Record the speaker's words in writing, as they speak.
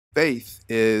Faith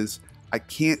is I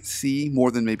can't see more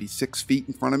than maybe 6 feet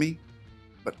in front of me,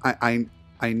 but I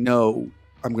know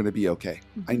I'm going to be okay.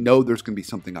 I know there's going to be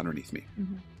something underneath me,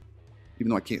 even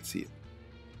though I can't see it.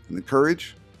 And the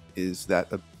courage is that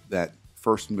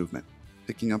first movement,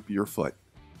 picking up your foot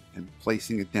and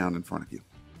placing it down in front of you,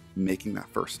 making that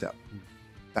first step.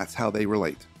 That's how they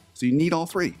relate. So you need all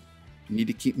three. You need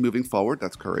to keep moving forward.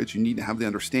 That's courage. You need to have the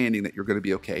understanding that you're going to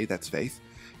be okay. That's faith.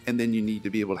 And then you need to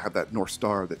be able to have that North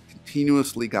Star that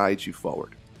continuously guides you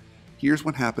forward. Here's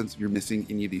what happens if you're missing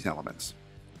any of these elements.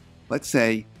 Let's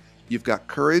say you've got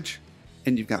courage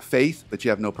and you've got faith, but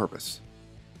you have no purpose.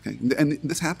 Okay? And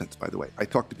this happens, by the way. I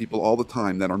talk to people all the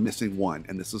time that are missing one,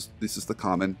 and this is the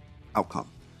common outcome.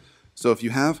 So if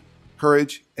you have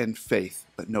courage and faith,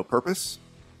 but no purpose,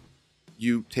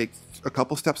 you take a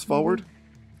couple steps forward,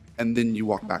 and then you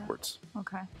walk backwards.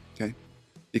 Okay. Okay.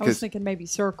 I was thinking maybe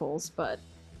circles, but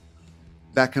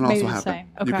that can also happen.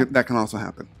 Okay. That can also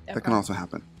happen. Okay. That can also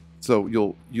happen. So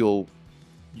you'll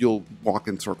walk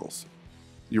in circles.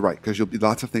 You're right, because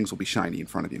lots of things will be shiny in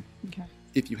front of you. Okay.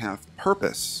 If you have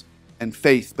purpose and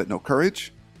faith but no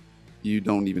courage, you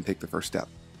don't even take the first step.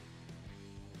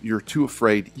 You're too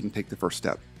afraid to even take the first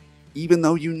step, even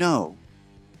though you know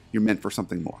you're meant for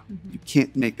something more. You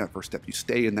can't make that first step. You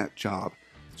stay in that job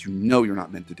that you know you're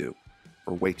not meant to do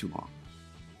for way too long.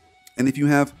 And if you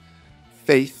have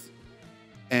faith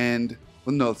and,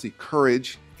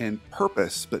 courage and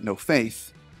purpose, but no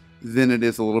faith, then it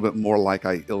is a little bit more like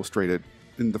I illustrated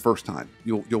in the first time.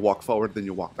 You'll walk forward, then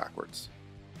you'll walk backwards.